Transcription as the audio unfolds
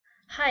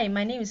Hi,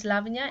 my name is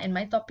Lavanya and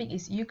my topic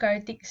is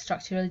eukaryotic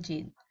structural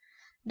gene.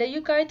 The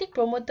eukaryotic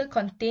promoter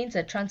contains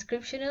a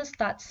transcriptional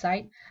start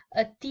site,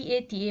 a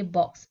TATA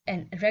box,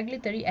 and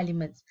regulatory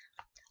elements.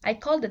 I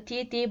call the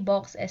TATA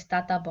box as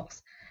Tata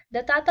box.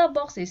 The Tata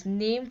box is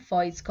named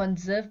for its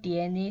conserved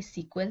DNA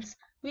sequence,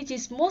 which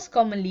is most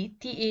commonly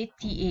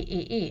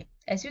TATAAA,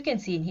 as you can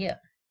see in here.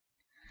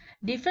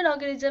 Different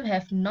organisms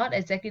have not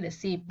exactly the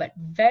same but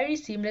very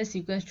similar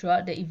sequence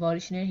throughout the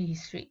evolutionary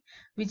history,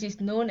 which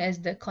is known as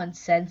the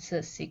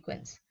consensus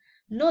sequence.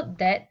 Note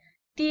that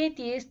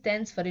TATA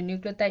stands for the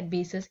nucleotide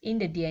bases in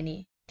the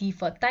DNA, T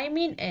for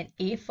thymine and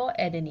A for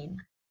adenine.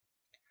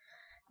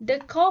 The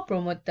core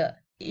promoter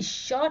is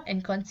short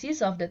and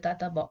consists of the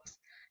Tata box.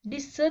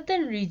 This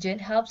certain region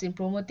helps in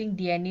promoting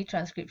DNA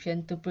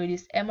transcription to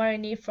produce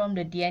mRNA from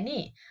the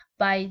DNA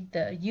by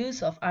the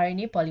use of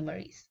RNA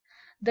polymerase.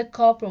 The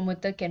core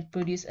promoter can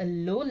produce a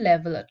low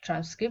level of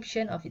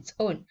transcription of its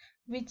own,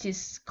 which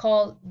is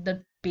called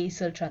the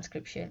basal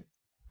transcription.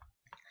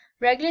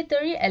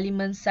 Regulatory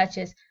elements such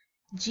as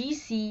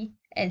GC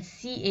and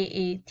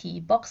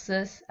CAAT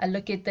boxes are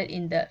located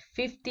in the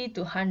 50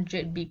 to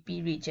 100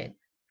 BP region.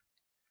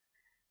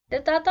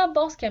 The Tata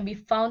box can be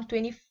found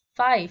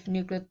 25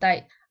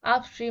 nucleotide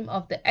upstream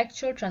of the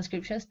actual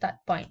transcription start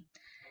point.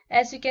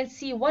 As you can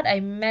see, what I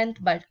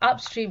meant by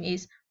upstream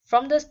is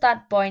from the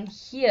start point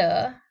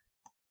here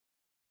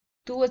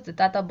towards the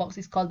Tata box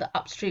is called the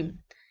upstream,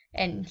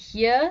 and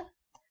here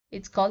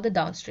it's called the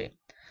downstream.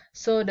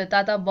 So the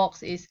Tata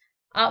box is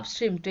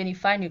upstream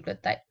 25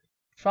 nucleotide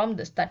from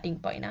the starting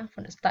point,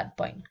 from the start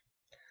point.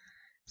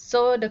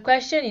 So the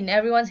question in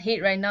everyone's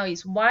head right now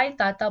is why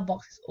Tata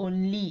box is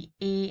only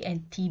A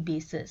and T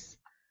bases.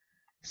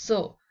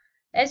 So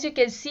as you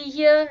can see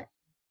here,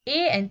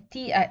 A and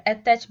T are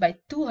attached by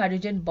 2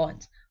 hydrogen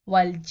bonds,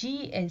 while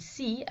G and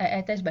C are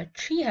attached by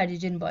 3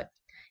 hydrogen bonds.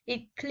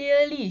 It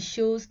clearly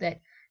shows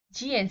that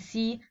G and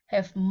C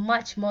have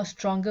much more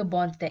stronger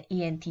bonds than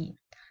A and T.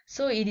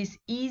 So it is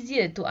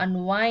easier to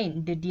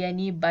unwind the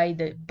DNA by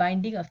the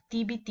binding of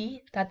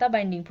TBT, Tata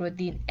binding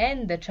protein,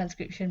 and the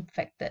transcription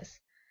factors.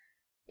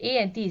 A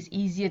and T is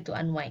easier to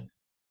unwind.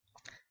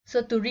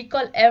 So to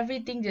recall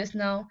everything just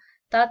now,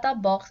 Tata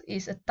box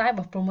is a type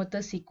of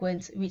promoter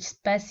sequence which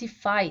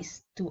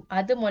specifies to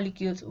other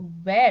molecules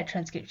where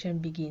transcription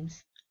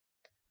begins.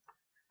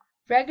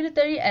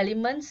 Regulatory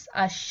elements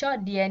are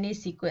short DNA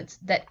sequences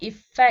that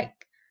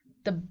effect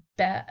the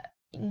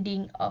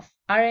binding of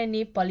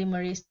RNA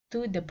polymerase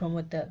to the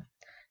promoter.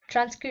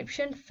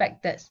 Transcription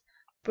factors.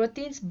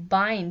 Proteins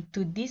bind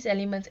to these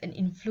elements and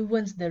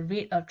influence the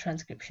rate of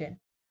transcription.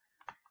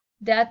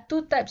 There are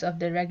two types of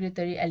the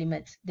regulatory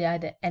elements. They are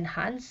the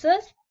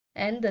enhancers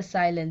and the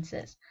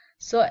silencers.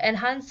 So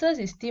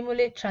enhancers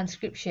stimulate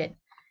transcription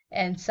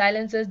and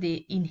silencers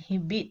they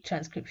inhibit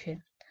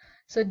transcription.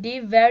 So they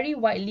vary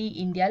widely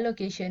in their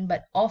location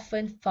but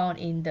often found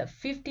in the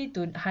 50 to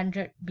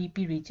 100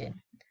 BP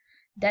region.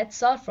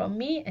 That's all from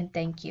me and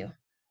thank you.